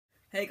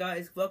Hey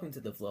guys, welcome to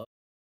the vlog.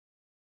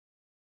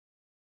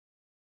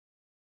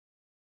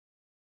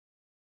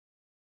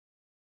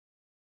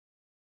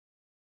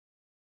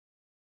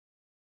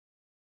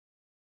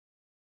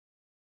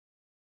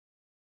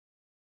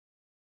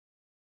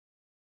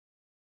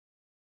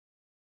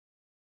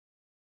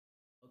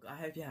 I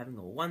hope you're having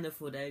a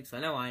wonderful day, because I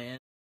know I am.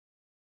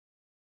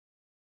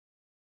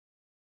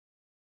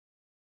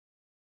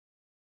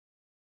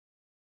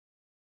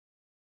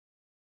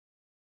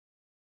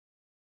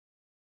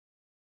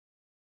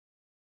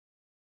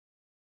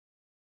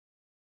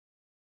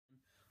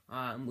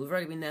 We've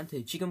already been down to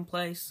the chicken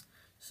place,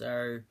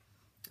 so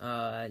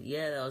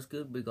yeah, that was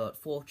good. We got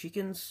 4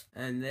 chickens,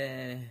 and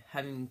they're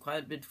having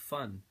quite a bit of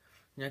fun.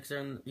 You know, because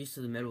they're used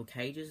to the metal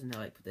cages, and they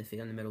like put their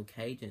feet on the metal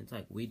cage, and it's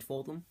like weird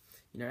for them.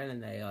 You know, and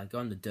then they like go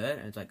on the dirt,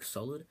 and it's like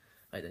solid.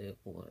 Like they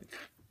all like.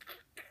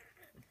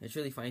 It's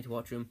really funny to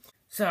watch them.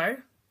 So,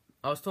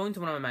 I was talking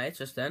to one of my mates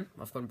just then.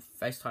 I've got to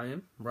FaceTime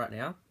him right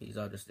now. He's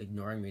just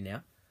ignoring me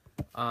now.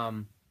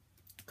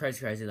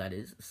 Crazy that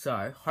is.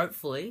 So,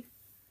 hopefully,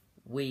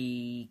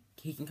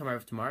 he can come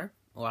over tomorrow,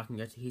 or I can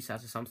go to his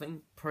house or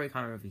something. Probably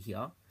come over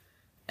here,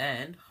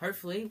 and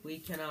hopefully we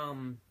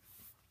can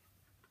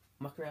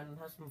muck around and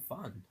have some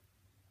fun.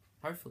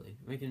 Hopefully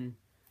we can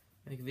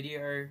make a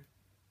video.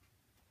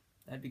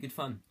 That'd be good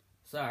fun.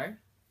 So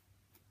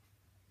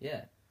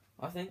yeah,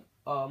 I think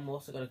I'm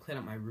also gonna clean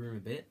up my room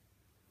a bit.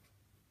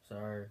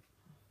 So,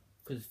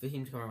 because for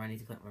him to come over, I need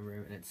to clean up my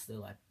room, and it's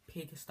still like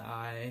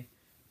pigsty.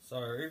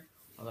 So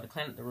I've got to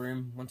clean up the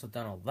room. Once I've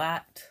done all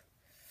that,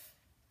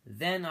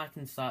 then I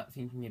can start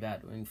thinking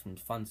about doing some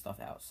fun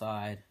stuff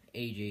outside,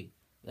 e.g.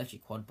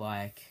 electric quad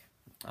bike,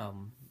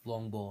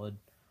 longboard,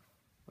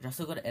 which I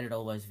still got to edit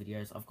all those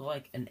videos. I've got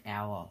like an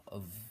hour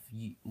of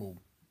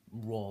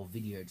raw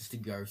video just to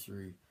go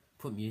through,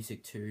 put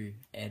music to,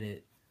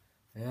 edit.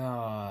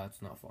 Yeah,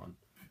 it's not fun.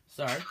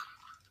 So,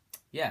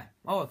 yeah.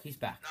 Oh, look, he's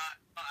back.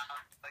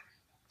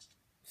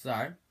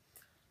 So,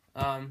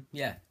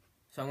 yeah.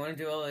 So I'm going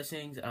to do all those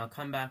things, and I'll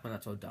come back when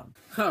that's all done.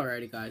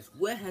 Alrighty, guys.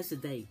 Where has the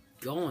day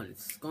gone?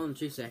 It's gone in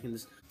 2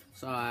 seconds.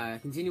 So I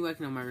continue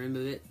working on my room a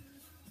bit.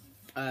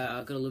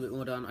 I got a little bit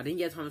more done. I didn't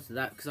get time to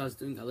that because I was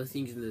doing other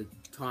things in the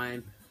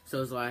time. So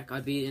it was like,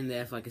 I'd be in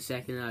there for like a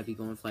second, and I'd be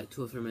gone for like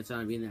 2 or 3 minutes,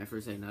 and I'd be in there for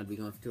a second, and I'd be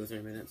gone for 2 or 3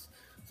 minutes.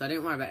 So I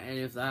didn't worry about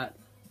any of that.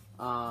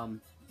 But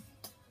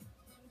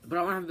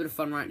I want to have a bit of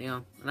fun right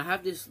now. And I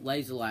have this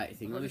laser light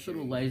thing. Let me show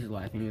you. Laser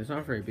light thing. It's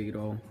not very big at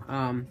all.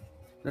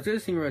 That's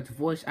this thing where it's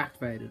voice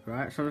activated,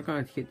 right? So I'm just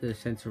going to hit the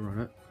sensor on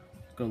it.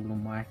 It's got a little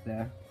mic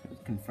there. You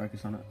can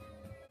focus on it.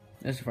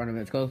 That's the front of it.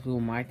 It's got a little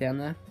mic down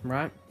there,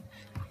 right?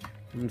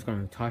 I'm just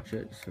going to touch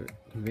it for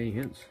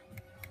convenience.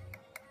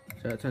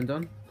 So that turned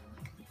on.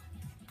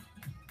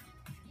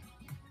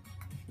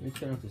 Let me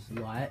turn off this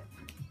light.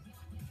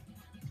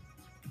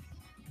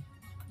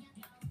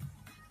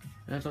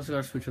 And it's also got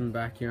a switch on the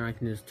back here. I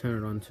can just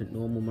turn it on to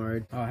normal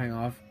mode. Oh, hang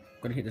off.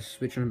 Got to hit the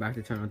switch on the back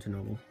to turn it on to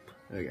normal.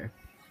 There we go.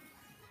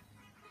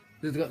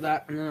 Just got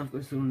that, and then I've got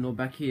this little knob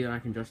back here, and I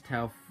can just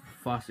how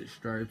fast it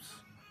strobes.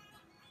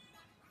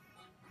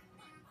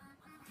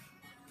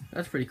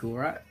 That's pretty cool,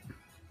 right?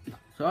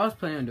 So I was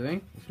planning on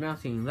doing is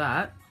mounting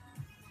that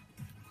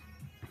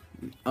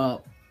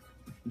up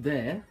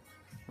there,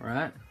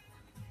 right?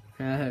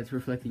 It's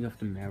reflecting off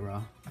the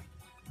mirror.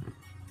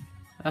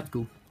 That's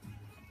cool.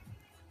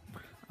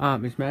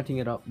 It's mounting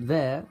it up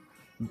there,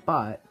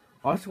 but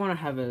I also want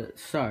to have it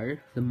so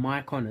the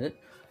mic on it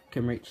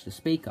can reach the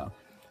speaker.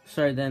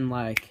 So then,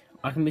 like,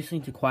 I can be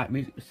listening to quiet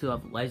music, but still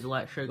have a laser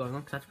light show going on,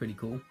 because that's pretty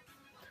cool.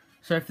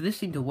 So for this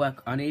thing to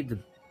work, I need the,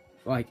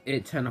 like,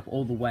 it turn up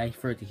all the way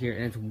for it to hear it,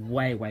 and it's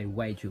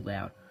way too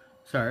loud.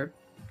 So,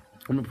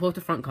 I'm going to pull off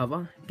the front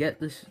cover, get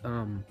this,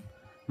 mic,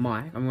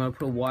 I'm going to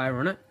put a wire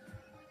on it,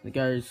 that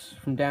goes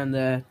from down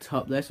there to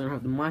up there, so I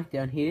have the mic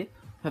down here,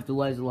 have the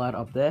laser light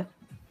up there.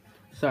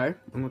 So, I'm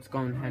going to go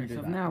ahead and do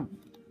that. I've now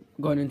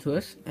gone into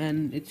this,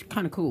 and it's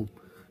kind of cool.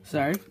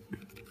 So,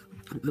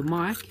 the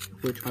mic,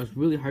 which I was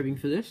really hoping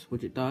for this,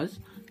 which it does,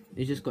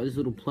 it's just got this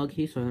little plug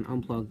here, so I can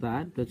unplug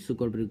that, but it's still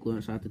got a bit of glue on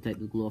it, so I have to take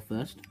the glue off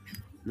first.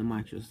 And the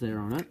mic's just there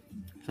on it,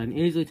 so I can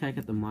easily take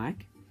out the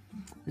mic.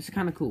 This is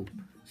kind of cool.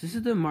 So this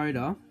is the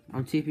motor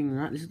I'm tipping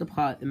right. This is the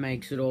part that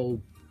makes it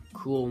all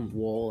cool and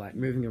wall, like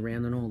moving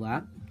around and all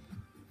that.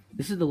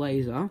 This is the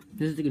laser.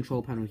 This is the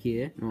control panel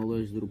here, and all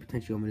those little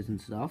potentiometers and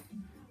stuff.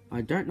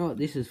 I don't know what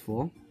this is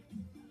for,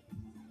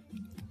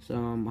 so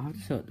I'll have to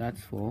see what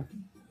that's for.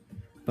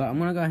 But I'm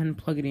going to go ahead and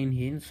plug it in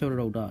here and see what it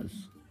all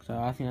does. So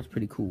I think that's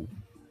pretty cool.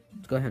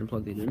 Let's go ahead and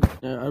plug it in.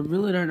 Now, I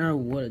really don't know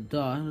what it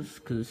does,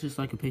 because it's just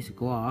like a piece of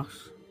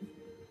glass.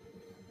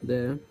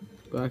 There.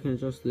 But I can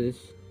adjust this.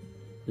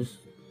 Just,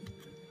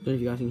 I don't know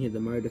if you guys can hear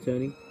the motor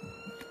turning.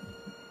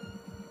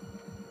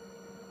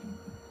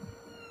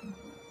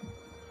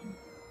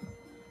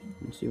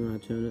 Let's see when I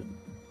turn it.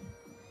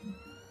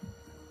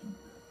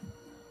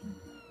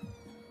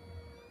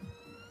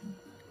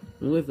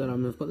 I'm gonna leave that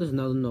on. I've got this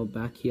another knob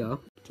back here.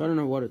 So I don't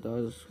know what it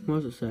does.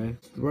 What does it say?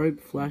 Strobe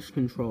flash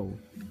control.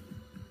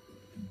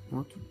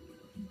 What?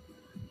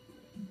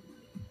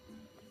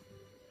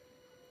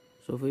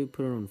 So if we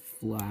put it on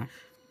flash.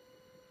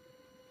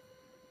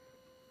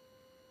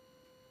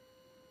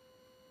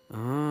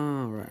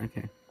 Ah, right,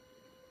 okay.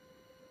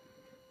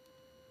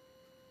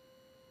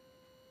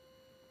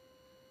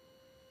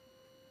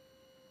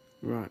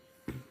 Right.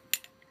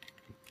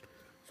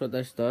 So what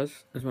this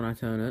does is when I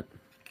turn it,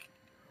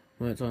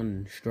 when it's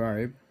on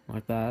strobe,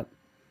 like that,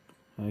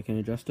 I can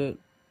adjust it,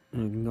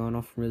 and it can go on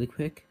off really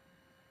quick.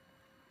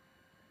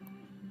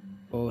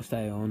 Or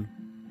stay on.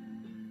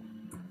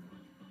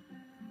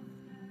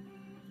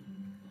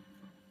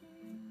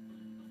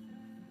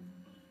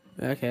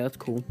 Okay, that's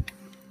cool.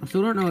 I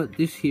still don't know what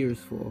this here is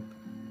for.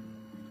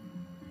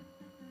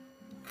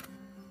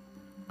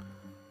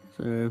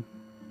 So,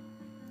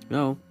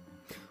 no.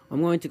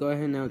 I'm going to go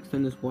ahead and now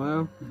extend this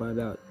wire by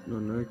about, I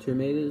don't know, 2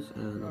 meters,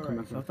 and I'll come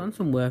back. So I've done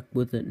some work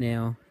with it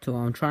now, so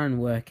I'm trying to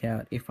work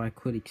out if I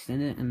could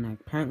extend it, and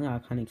apparently I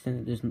can't extend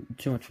it. There's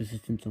too much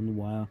resistance on the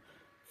wire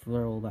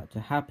for all that to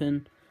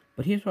happen.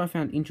 But here's what I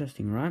found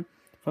interesting, right?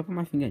 If I put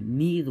my finger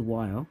near the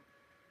wire,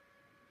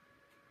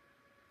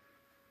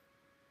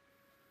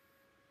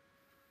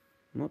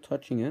 I'm not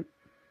touching it.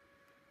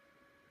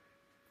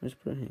 I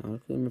just put it, hang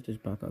on, I'll move this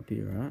back up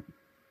here, right?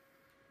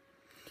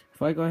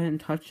 If I go ahead and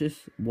touch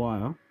this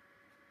wire,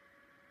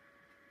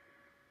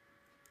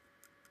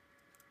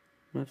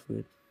 that's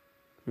weird.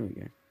 There we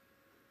go.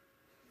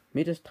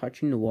 Me just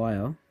touching the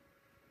wire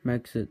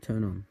makes it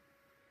turn on.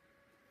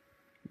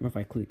 Or if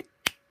I click,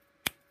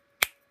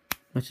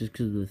 that's just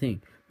because of the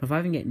thing. But if I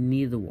even get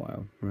near the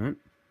wire, right?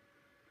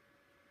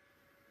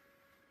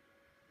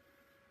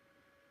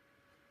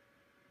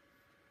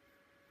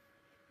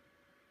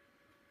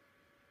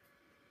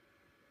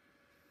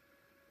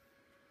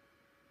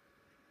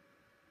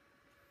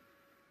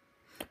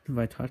 If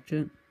I touch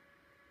it,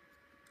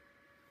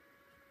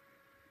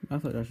 I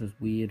thought that was just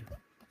weird.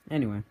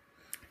 Anyway,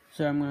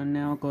 so I'm gonna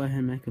now go ahead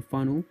and make a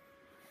funnel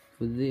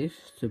for this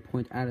to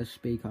point at a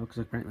speaker, because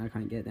apparently I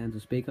can't get it down to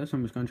speaker. So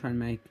I'm just gonna try and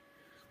make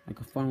like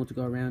a funnel to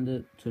go around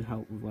it to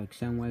help with like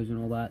sound waves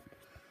and all that.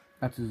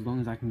 That's as long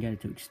as I can get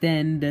it to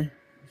extend.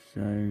 So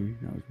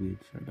that was weird.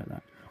 Sorry about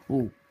that.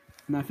 Oh,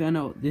 and I found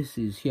out what this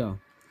is here.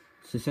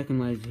 It's the second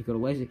laser. You've got a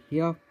laser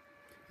here,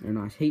 and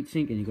a nice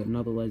heatsink, and you've got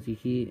another laser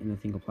here, and a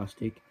thing of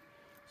plastic.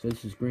 So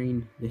this is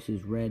green, this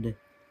is red,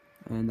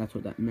 and that's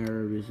what that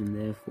mirror is in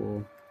there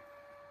for.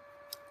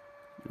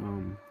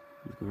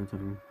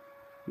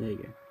 There you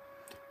go.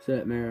 So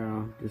that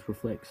mirror just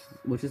reflects,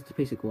 well, it's just a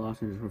piece of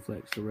glass and it just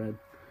reflects the red.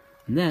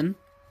 And then,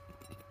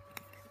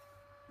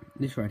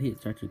 this right here,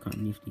 it's actually kind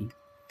of nifty.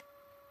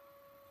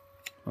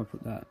 I'll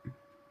put that.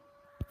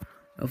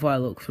 If I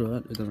look through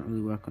it, it doesn't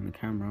really work on the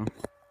camera.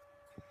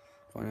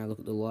 If I now look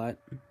at the light,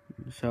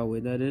 see how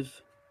weird that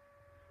is?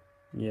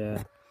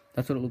 Yeah.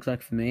 That's what it looks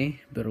like for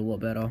me, but a lot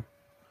better.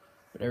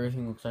 But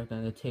everything looks like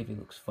that. The TV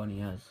looks funny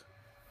as.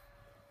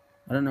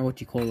 I don't know what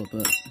you call it,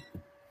 but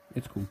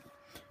it's cool.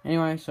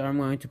 Anyway, so I'm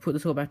going to put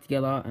this all back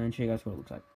together and show you guys what it looks like.